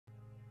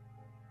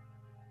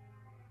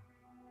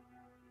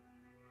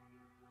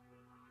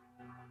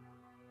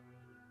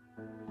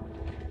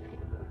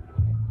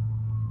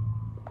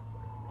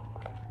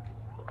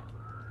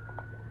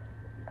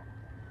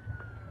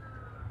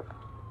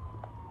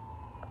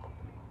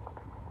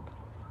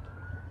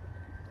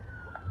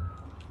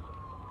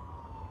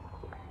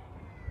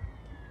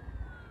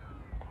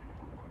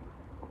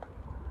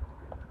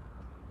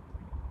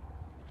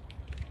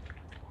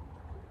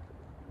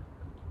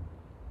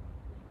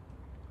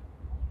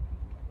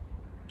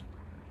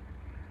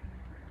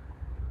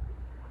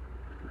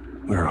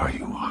Where are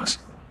you, Oz?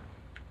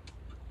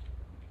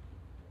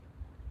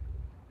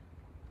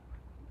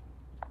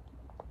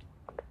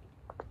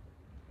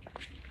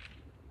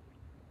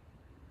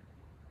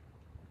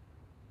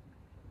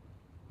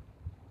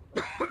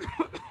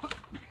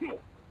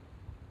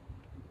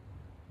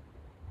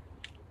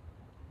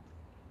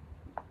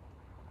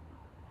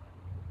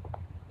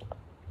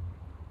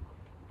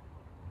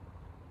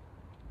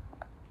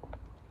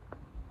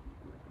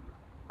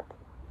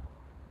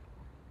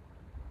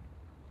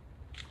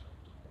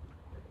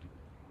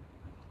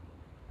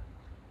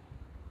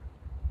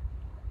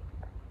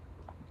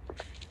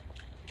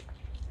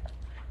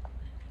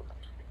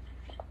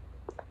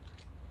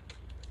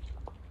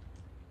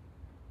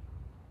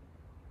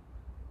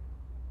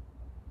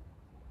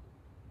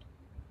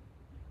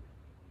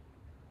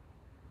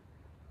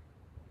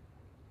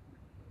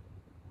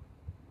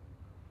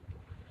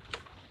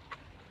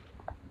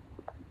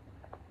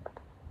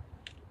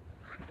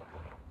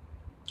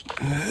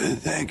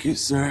 Thank you,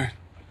 sir.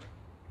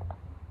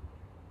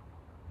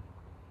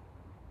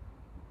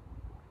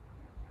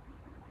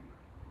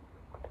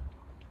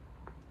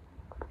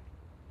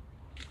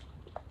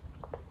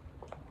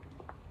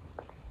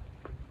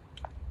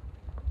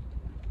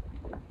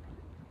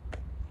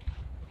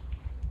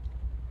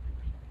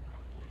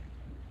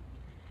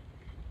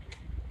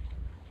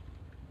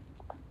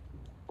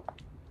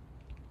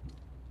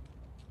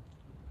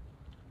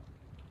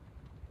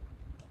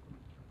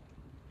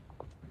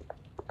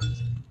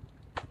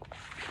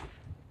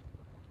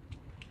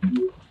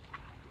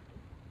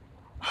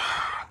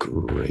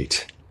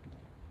 Great.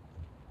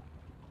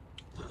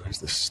 There's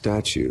the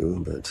statue,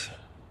 but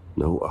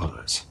no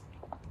Oz.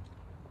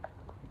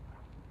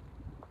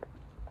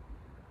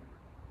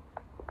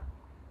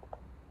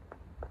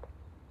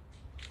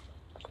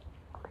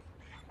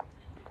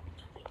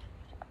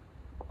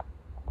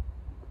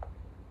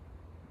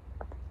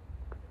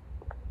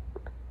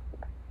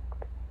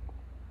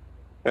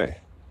 Hey.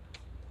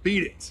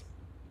 Beat it.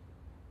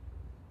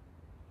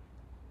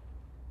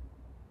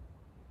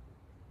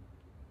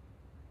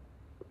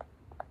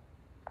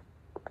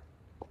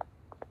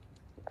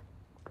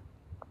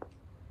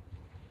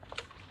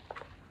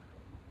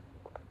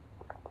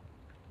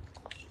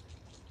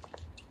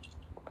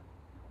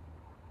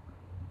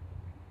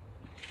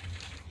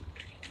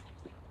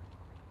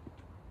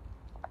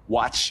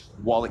 Watch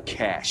wallet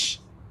cash.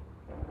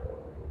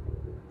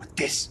 But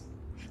this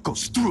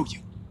goes through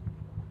you.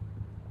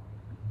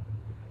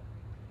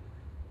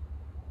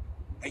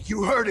 Hey,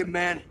 you heard it,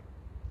 man.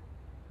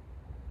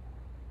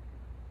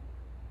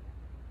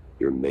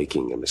 You're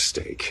making a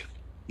mistake.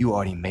 You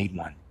already made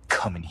one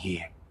coming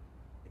here.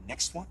 The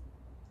next one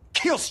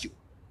kills you.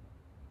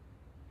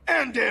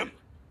 And him.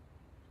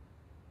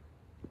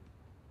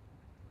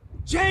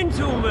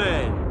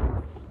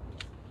 Gentlemen!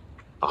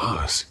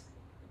 Oz?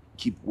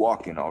 Keep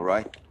walking, all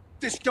right?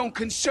 This don't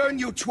concern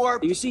you,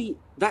 twerp. You see,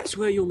 that's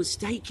where you're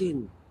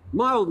mistaken.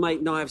 My old mate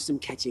and I have some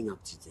catching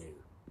up to do.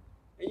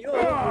 And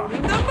you're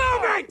in the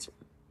moment!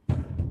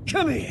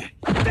 Come here.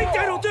 Think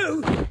that'll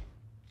do?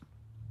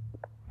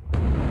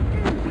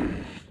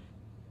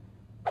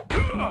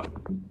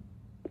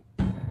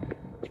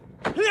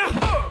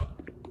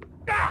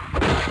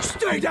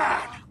 Stay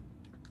down!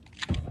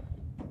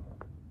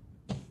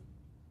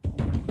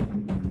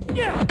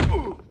 Yeah.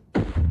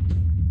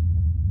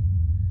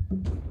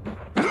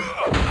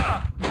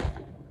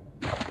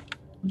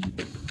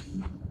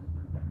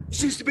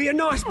 This used to be a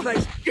nice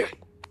place.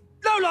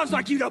 Lowlifes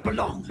like you don't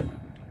belong.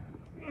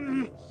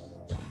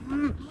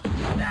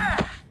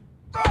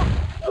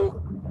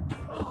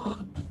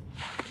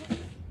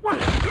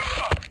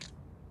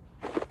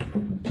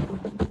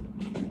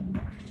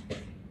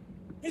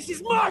 This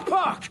is my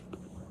park!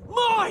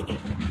 Mine!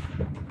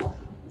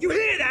 You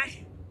hear that?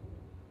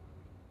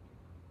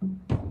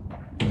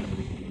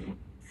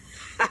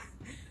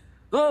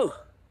 Oh,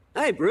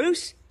 hey,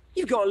 Bruce.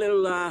 You've got a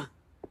little,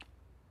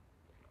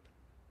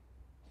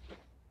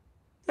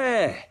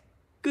 There.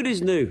 Good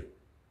as new.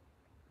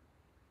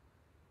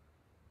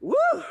 Woo!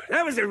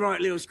 That was a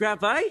right little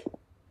scrap, eh?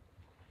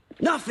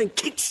 Nothing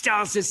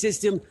kickstarts the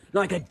system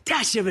like a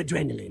dash of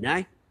adrenaline,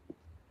 eh?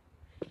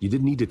 You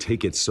didn't need to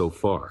take it so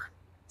far.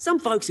 Some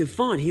folks have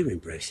fine hearing,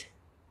 Bruce.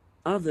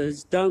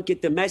 Others don't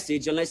get the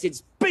message unless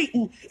it's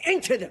beaten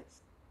into them.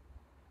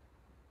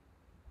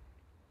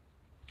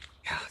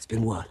 It's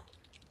been what?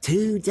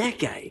 2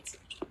 decades?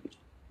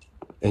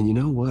 And you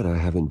know what? I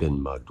haven't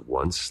been mugged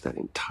once that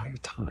entire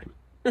time.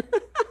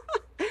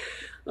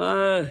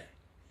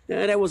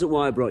 That wasn't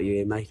why I brought you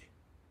here, mate.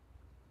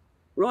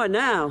 Right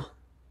now,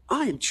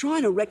 I am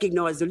trying to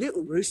recognize the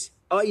little Bruce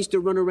I used to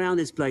run around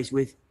this place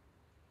with.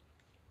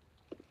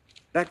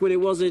 Back when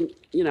it wasn't,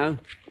 you know,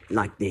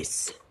 like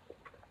this.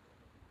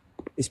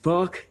 This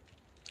park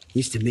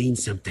used to mean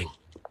something.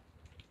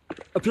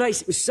 A place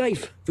that was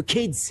safe for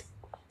kids,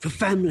 for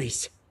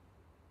families.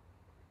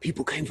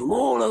 People came from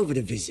all over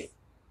to visit.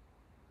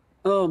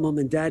 Oh, Mum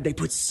and Dad, they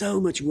put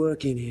so much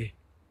work in here.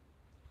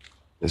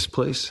 This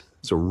place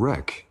is a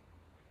wreck.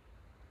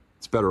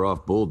 It's better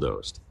off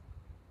bulldozed.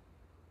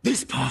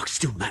 This park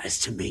still matters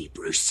to me,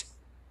 Bruce.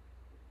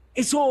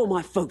 It's all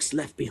my folks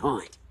left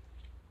behind.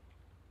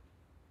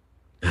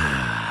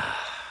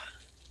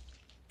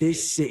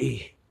 This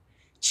city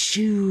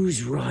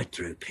chews right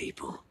through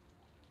people.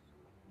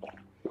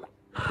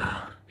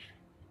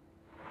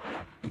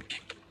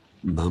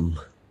 Mum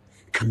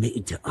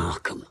committed to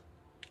Arkham.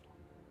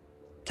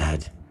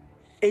 Dad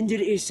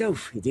ended it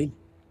himself, he did.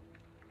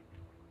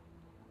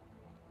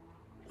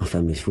 My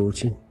family's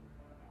fortune,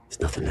 there's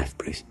nothing left,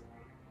 Bruce.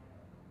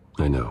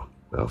 I know.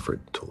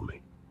 Alfred told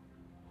me.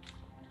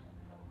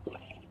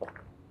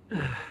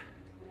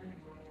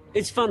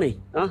 It's funny,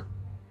 huh?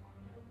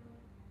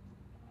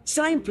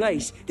 Same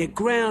place that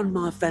ground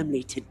my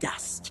family to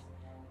dust.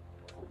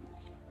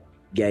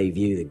 Gave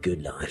you the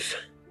good life.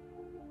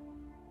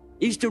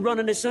 Used to run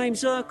in the same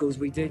circles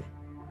we did.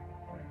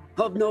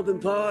 Hobnobbing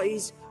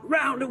parties,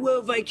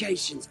 round-the-world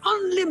vacations,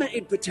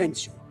 unlimited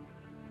potential.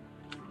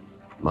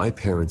 My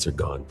parents are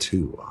gone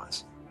too,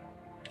 Oz.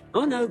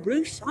 I know,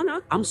 Bruce, I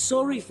know. I'm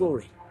sorry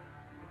for it.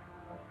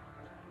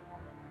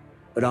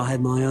 But I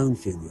had my own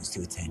funerals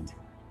to attend.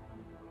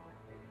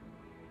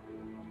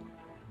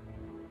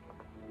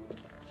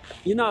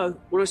 You know,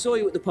 when I saw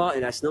you at the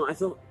party last night, I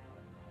thought,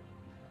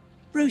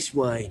 Bruce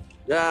Wayne.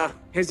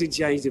 Hasn't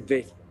changed a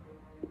bit.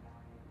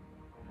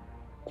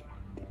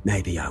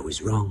 Maybe I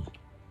was wrong.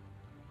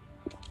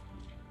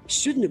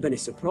 Shouldn't have been a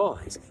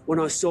surprise when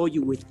I saw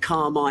you with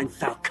Carmine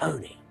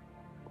Falcone.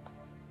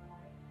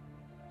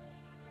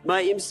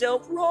 Made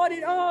himself right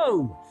at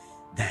home.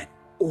 That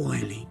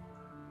oily...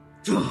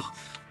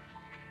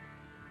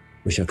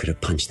 Wish I could have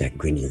punched that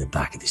grin to the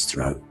back of his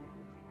throat.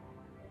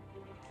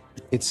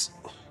 It's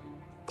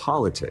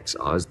politics,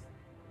 Oz.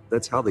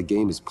 That's how the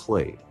game is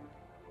played.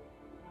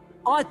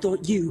 I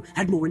thought you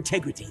had more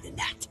integrity than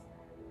that.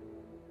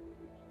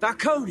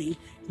 Falcone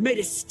made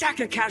a stack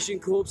of cash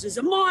and corpses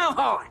a mile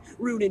high,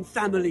 ruining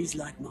families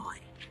like mine.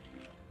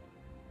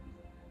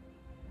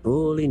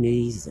 All he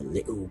needs is a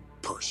little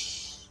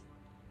push.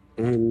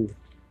 And...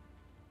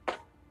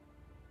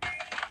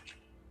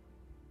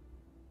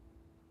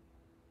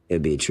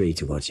 it'd be a treat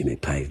to watch him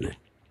hit pavement.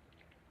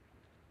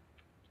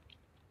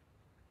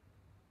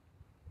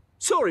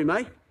 Sorry,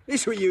 mate.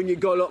 This reunion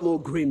got a lot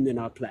more grim than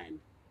I planned.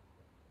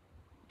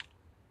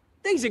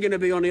 Things are going to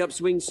be on the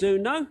upswing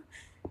soon, no?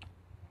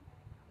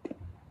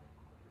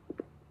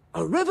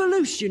 A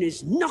revolution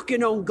is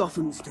knocking on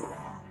Gotham's door,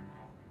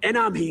 and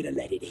I'm here to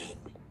let it in.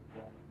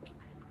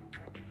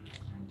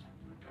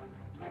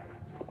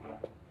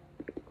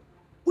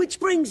 Which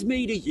brings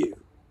me to you,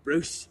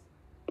 Bruce.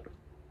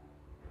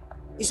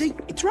 You see,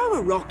 you throw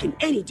a rock in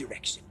any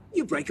direction,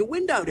 you break a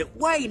window that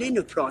Wayne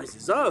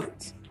Enterprises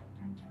owns.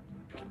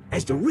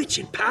 As the rich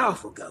and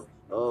powerful go,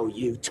 oh,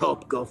 you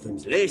top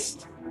Gotham's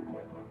list.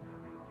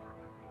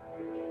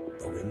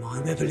 But when my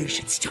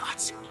revolution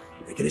starts,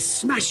 they're gonna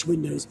smash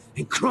windows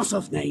and cross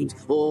off names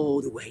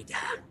all the way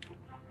down.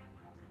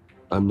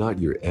 I'm not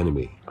your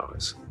enemy,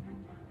 Oz.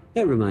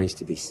 That remains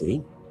to be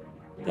seen,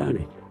 don't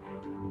it?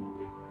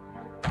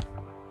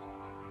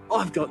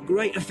 I've got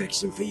great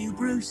affection for you,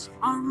 Bruce.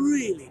 I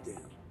really do.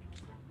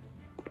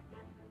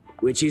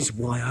 Which is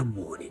why I'm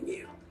warning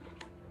you.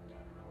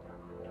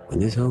 When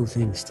this whole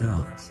thing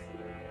starts,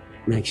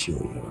 make sure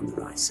you're on the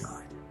right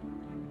side.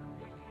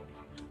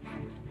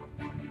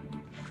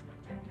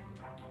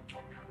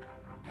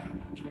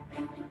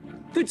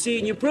 Good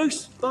seeing you,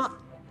 Bruce, but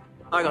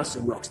I got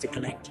some rocks to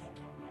collect.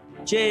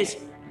 Cheers.